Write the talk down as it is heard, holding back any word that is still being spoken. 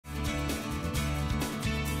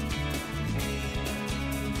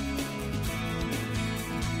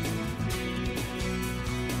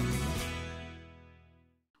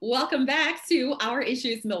Welcome back to Our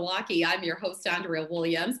Issues Milwaukee. I'm your host, Andrea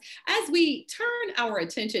Williams. As we turn our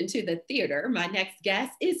attention to the theater, my next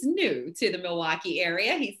guest is new to the Milwaukee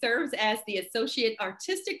area. He serves as the Associate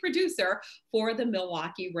Artistic Producer for the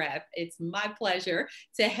Milwaukee Rep. It's my pleasure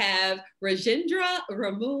to have Rajendra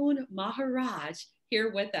Ramoon Maharaj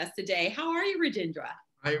here with us today. How are you, Rajendra?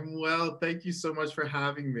 I'm well. Thank you so much for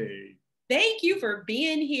having me. Thank you for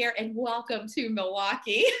being here and welcome to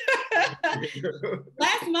Milwaukee.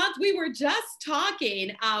 Last month, we were just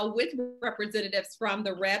talking with representatives from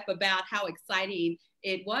the Rep about how exciting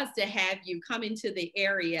it was to have you come into the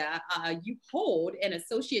area. You hold an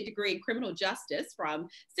associate degree in criminal justice from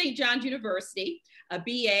St. John's University, a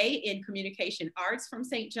BA in communication arts from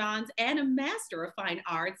St. John's, and a Master of Fine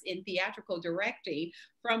Arts in theatrical directing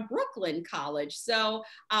from Brooklyn College. So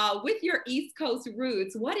with your East Coast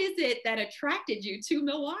roots, what is it that attracted you to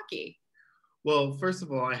Milwaukee? Well, first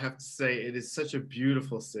of all, I have to say it is such a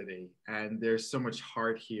beautiful city and there's so much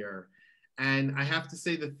heart here. And I have to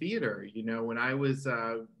say the theater, you know, when I was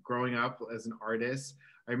growing up as an artist,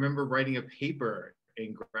 I remember writing a paper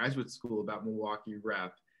in graduate school about Milwaukee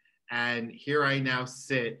Rep. And here I now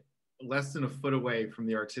sit less than a foot away from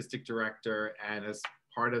the artistic director and as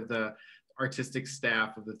part of the artistic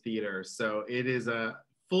staff of the theater. So it is a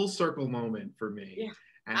full circle moment for me. Yeah,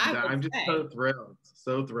 And I'm just so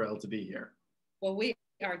thrilled to be here. Well, we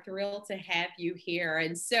are thrilled to have you here.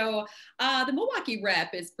 And so the Milwaukee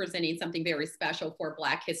Rep is presenting something very special for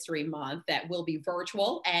Black History Month that will be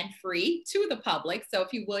virtual and free to the public. So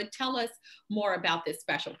if you would tell us more about this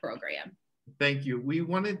special program. Thank you. We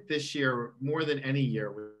wanted this year, more than any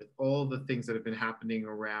year, with all the things that have been happening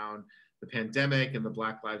around the pandemic and the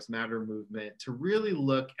Black Lives Matter movement, to really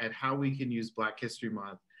look at how we can use Black History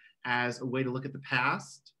Month as a way to look at the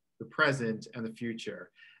past, the present, and the future.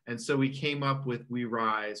 And so we came up with We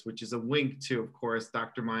Rise, which is a wink to, of course,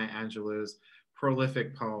 Dr. Maya Angelou's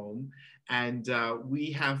prolific poem. And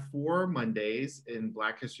we have 4 Mondays in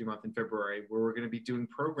Black History Month in February where we're going to be doing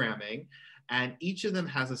programming. And each of them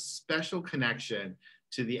has a special connection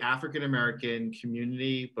to the African-American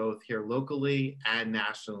community, both here locally and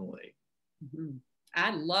nationally. Mm-hmm.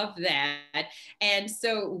 I love that. And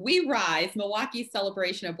so We Rise, Milwaukee's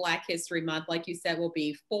celebration of Black History Month, like you said, will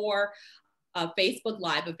be 4 Facebook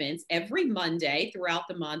Live events every Monday throughout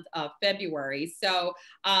the month of February. So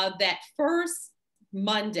that first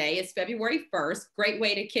Monday is February 1st. Great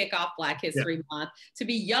way to kick off Black History Month. To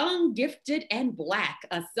be young, gifted, and Black,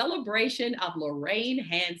 a celebration of Lorraine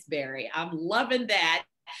Hansberry. I'm loving that.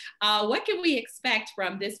 What can we expect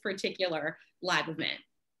from this particular live event?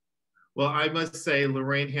 Well, I must say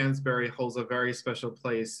Lorraine Hansberry holds a very special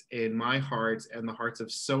place in my heart and the hearts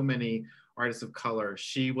of so many artists of color.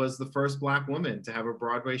 She was the first Black woman to have a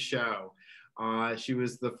Broadway show. She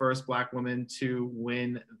was the first Black woman to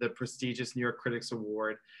win the prestigious New York Critics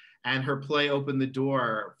Award. And her play opened the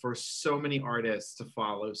door for so many artists to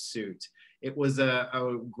follow suit. It was a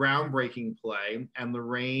groundbreaking play, and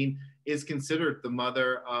Lorraine is considered the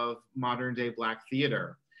mother of modern day Black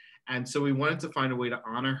theater. And so we wanted to find a way to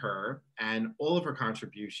honor her and all of her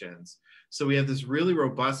contributions. So we have this really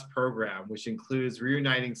robust program, which includes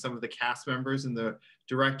reuniting some of the cast members and the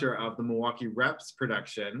director of the Milwaukee Rep's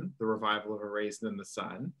production, The Revival of A Raisin in the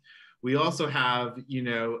Sun. We also have, you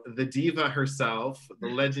know, the diva herself, the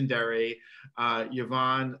legendary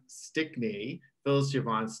Yvonne Stickney, Phyllis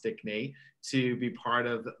Yvonne Stickney, to be part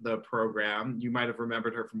of the program. You might have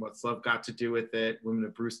remembered her from What's Love Got to Do with It, Women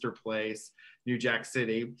of Brewster Place, New Jack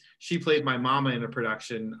City. She played my mama in a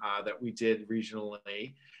production that we did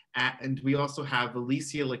regionally. And we also have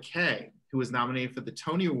Alicia LeKay, who was nominated for the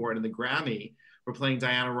Tony Award and the Grammy for playing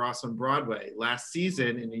Diana Ross on Broadway. Last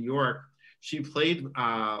season in New York, she played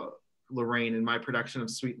Lorraine in my production of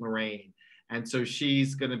Sweet Lorraine. And so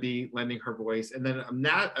she's gonna be lending her voice. And then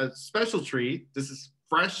a special treat, this is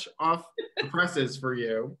fresh off the presses for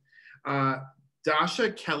you,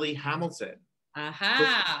 Dasha Kelly Hamilton,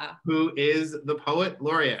 who is the poet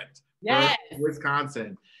laureate for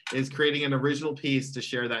Wisconsin, is creating an original piece to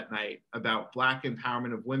share that night about Black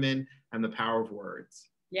empowerment of women and the power of words.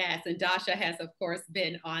 Yes, and Dasha has, of course,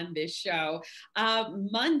 been on this show.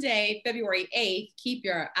 Monday, February 8th, keep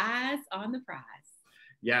your eyes on the prize.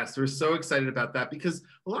 Yes, we're so excited about that because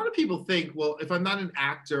a lot of people think, well, if I'm not an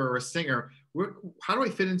actor or a singer, how do I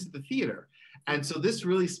fit into the theater? And so this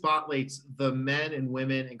really spotlights the men and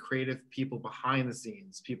women and creative people behind the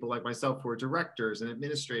scenes, people like myself who are directors and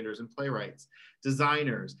administrators and playwrights,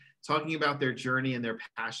 designers, talking about their journey and their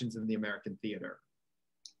passions in the American theater.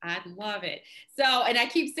 I love it. So, and I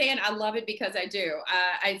keep saying I love it because I do.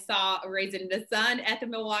 I saw Raisin in the Sun at the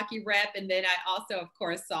Milwaukee Rep, and then I also, of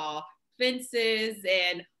course, saw Fences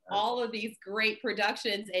and all of these great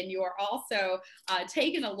productions, and you're also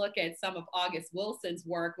taking a look at some of August Wilson's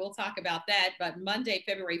work. We'll talk about that. But Monday,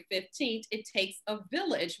 February 15th, It Takes a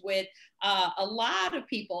Village, with a lot of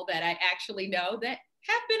people that I actually know that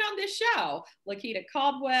have been on this show. Lakita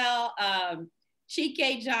Caldwell,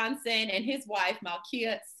 Chike Johnson, and his wife,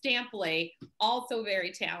 Malkia Stampley, also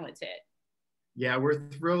very talented. Yeah, we're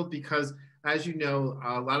thrilled because, as you know,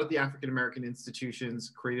 a lot of the African-American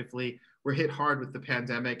institutions creatively were hit hard with the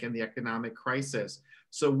pandemic and the economic crisis.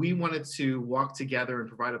 So we wanted to walk together and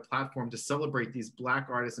provide a platform to celebrate these Black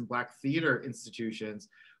artists and Black theater institutions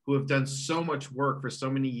who have done so much work for so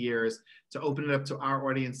many years, to open it up to our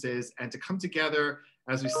audiences and to come together,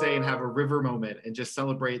 as we say, and have a river moment and just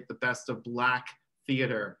celebrate the best of Black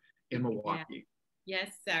theater in Milwaukee. Yeah.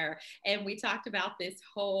 Yes, sir. And we talked about this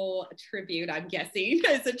whole tribute, I'm guessing,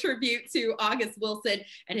 as a tribute to August Wilson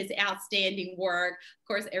and his outstanding work. Of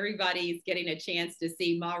course, everybody's getting a chance to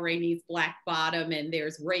see Ma Rainey's Black Bottom, and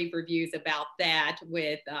there's rave reviews about that,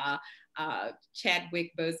 with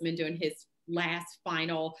Chadwick Boseman doing his last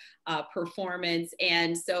final performance.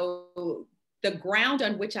 And so the ground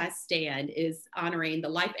on which I stand is honoring the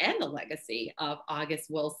life and the legacy of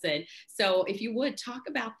August Wilson. So if you would talk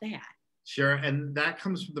about that. Sure, and that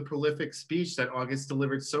comes from the prolific speech that August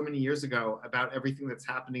delivered so many years ago about everything that's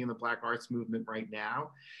happening in the Black arts movement right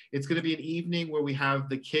now. It's going to be an evening where we have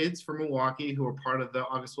the kids from Milwaukee, who are part of the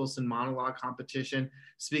August Wilson monologue competition,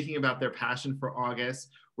 speaking about their passion for August.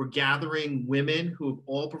 We're gathering women who have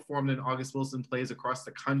all performed in August Wilson plays across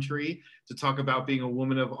the country to talk about being a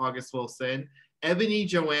woman of August Wilson. Ebony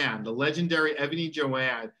Joanne, the legendary Ebony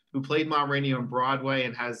Joanne, who played Ma Rainey on Broadway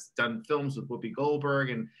and has done films with Whoopi Goldberg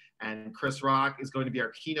and Chris Rock, is going to be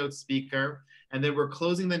our keynote speaker. And then we're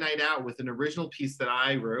closing the night out with an original piece that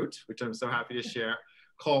I wrote, which I'm so happy to share,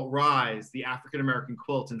 called Rise, the African-American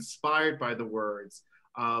Quilt, inspired by the words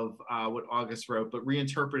of what August wrote, but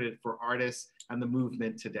reinterpreted for artists and the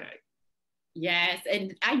movement today. Yes,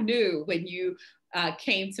 and I knew when you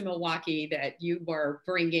came to Milwaukee that you were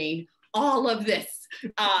bringing all of this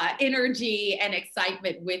energy and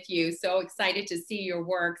excitement with you. So excited to see your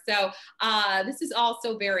work. So this is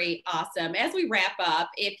also very awesome. As we wrap up,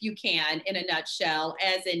 if you can, in a nutshell,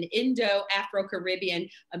 as an Indo-Afro-Caribbean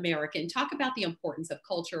American, talk about the importance of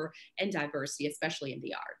culture and diversity, especially in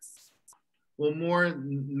the arts. Well, more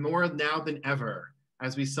now than ever,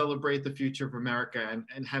 as we celebrate the future of America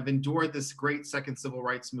and have endured this great second civil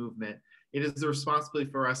rights movement, it is the responsibility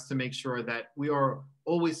for us to make sure that we are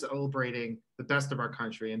always celebrating the best of our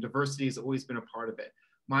country, and diversity has always been a part of it.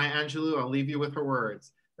 Maya Angelou, I'll leave you with her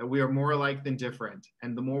words, that we are more alike than different.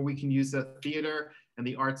 And the more we can use the theater and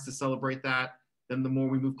the arts to celebrate that, then the more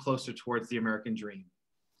we move closer towards the American dream.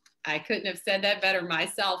 I couldn't have said that better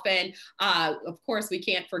myself. And of course, we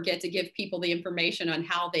can't forget to give people the information on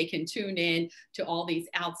how they can tune in to all these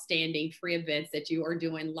outstanding free events that you are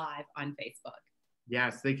doing live on Facebook.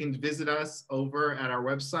 Yes, they can visit us over at our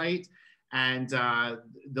website, and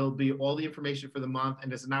there'll be all the information for the month.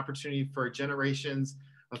 And it's an opportunity for generations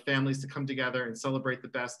of families to come together and celebrate the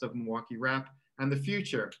best of Milwaukee Rep and the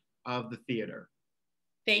future of the theater.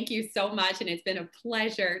 Thank you so much. And it's been a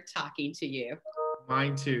pleasure talking to you.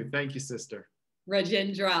 Mine too. Thank you, sister.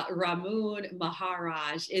 Rajendra Ramoon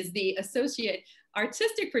Maharaj is the Associate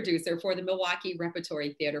Artistic Producer for the Milwaukee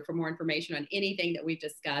Repertory Theater. For more information on anything that we've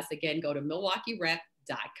discussed, again, go to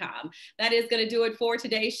MilwaukeeRep.com. That is going to do it for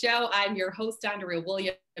today's show. I'm your host, Andrea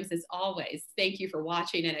Williams. As always, thank you for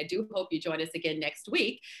watching, and I do hope you join us again next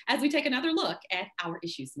week as we take another look at our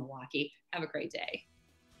issues in Milwaukee. Have a great day.